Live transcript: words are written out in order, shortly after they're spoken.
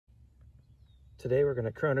Today we're going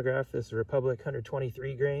to chronograph this Republic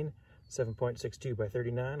 123 grain 7.62 by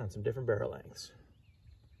 39 on some different barrel lengths.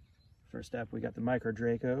 First up, we got the micro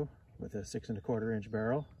Draco with a 6 1/4 inch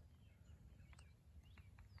barrel.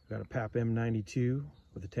 We've got a PAP M92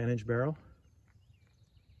 with a 10-inch barrel.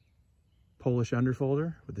 Polish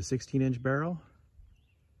Underfolder with a 16-inch barrel.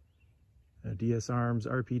 And a DS Arms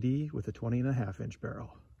RPD with a 20.5-inch barrel.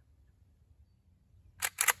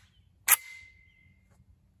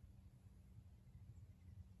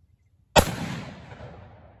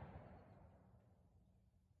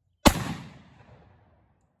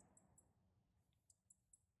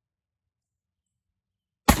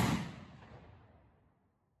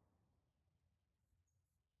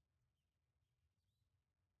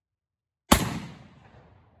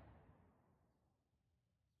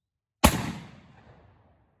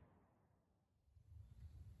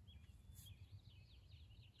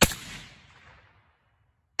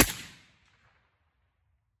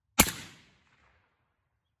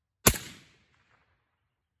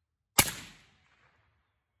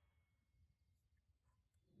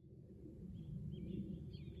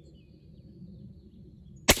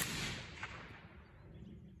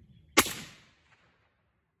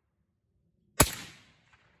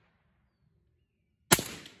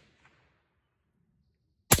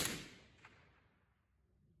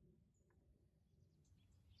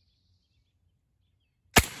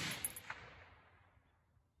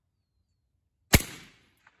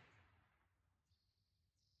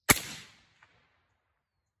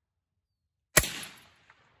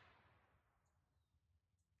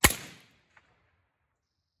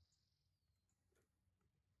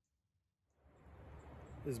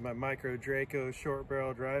 This is my micro Draco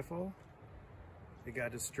short-barreled rifle. It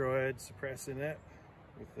got destroyed suppressing it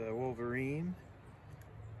with the Wolverine,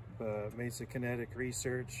 but made some kinetic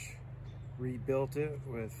research, rebuilt it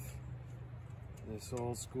with this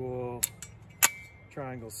old school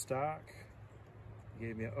triangle stock.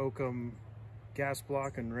 Gave me an Occam gas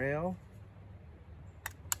block and rail,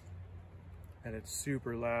 and it's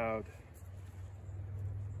super loud.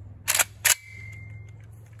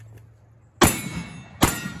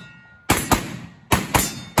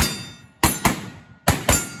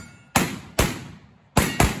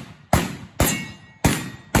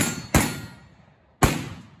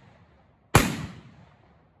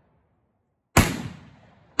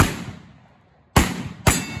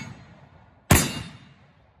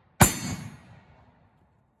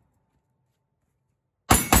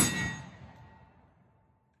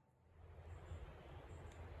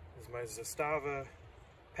 This is my Zastava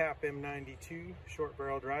PAP M92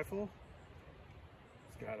 short-barreled rifle.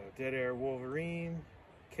 It's got a Dead Air Wolverine,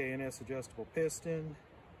 KNS adjustable piston,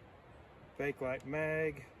 Bakelite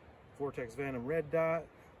mag, Vortex Venom red dot,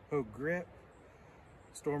 Hogue grip,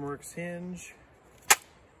 Stormworks hinge,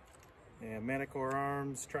 and Manticore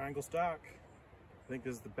Arms triangle stock. I think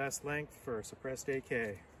this is the best length for a suppressed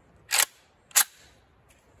AK.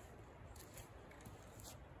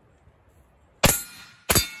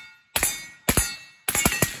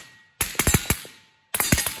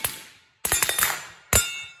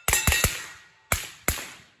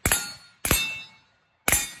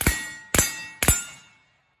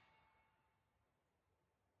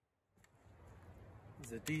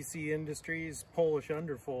 The DC Industries Polish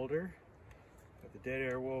Underfolder. Got the Dead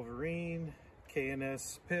Air Wolverine,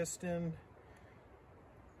 KNS Piston,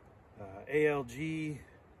 ALG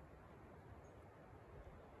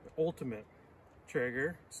the Ultimate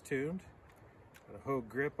trigger. It's tuned. Got a Hogue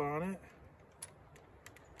grip on it.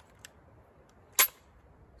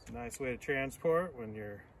 It's a nice way to transport when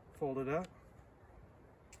you're folded up.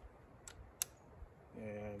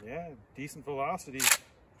 And yeah, decent velocity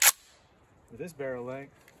with this barrel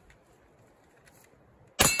length.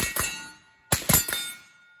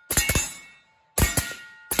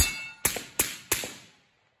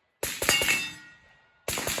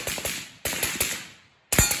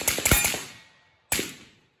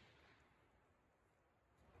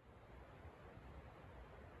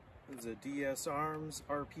 This is a DS Arms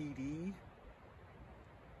RPD.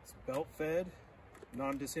 It's belt fed,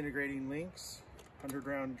 non-disintegrating links,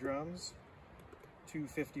 100-round drums. 2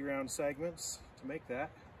 50-round segments to make that.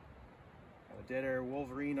 Got a Dead Air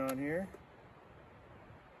Wolverine on here.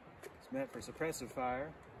 It's meant for suppressive fire.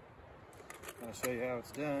 I'll show you how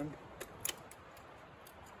it's done.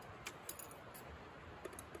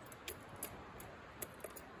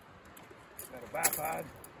 Got a bipod.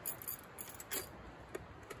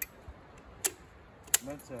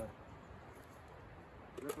 Meant to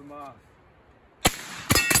rip them off.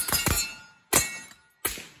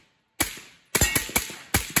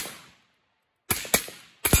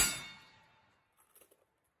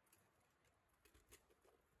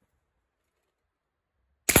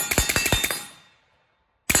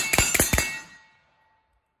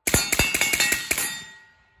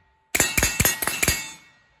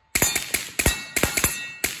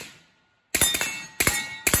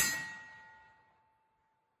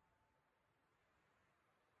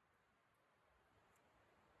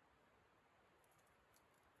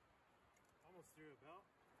 through a belt.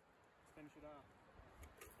 Let's finish it off.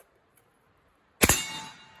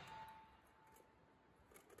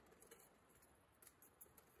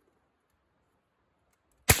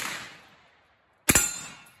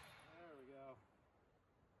 There we go.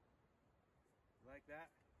 Like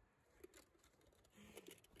that?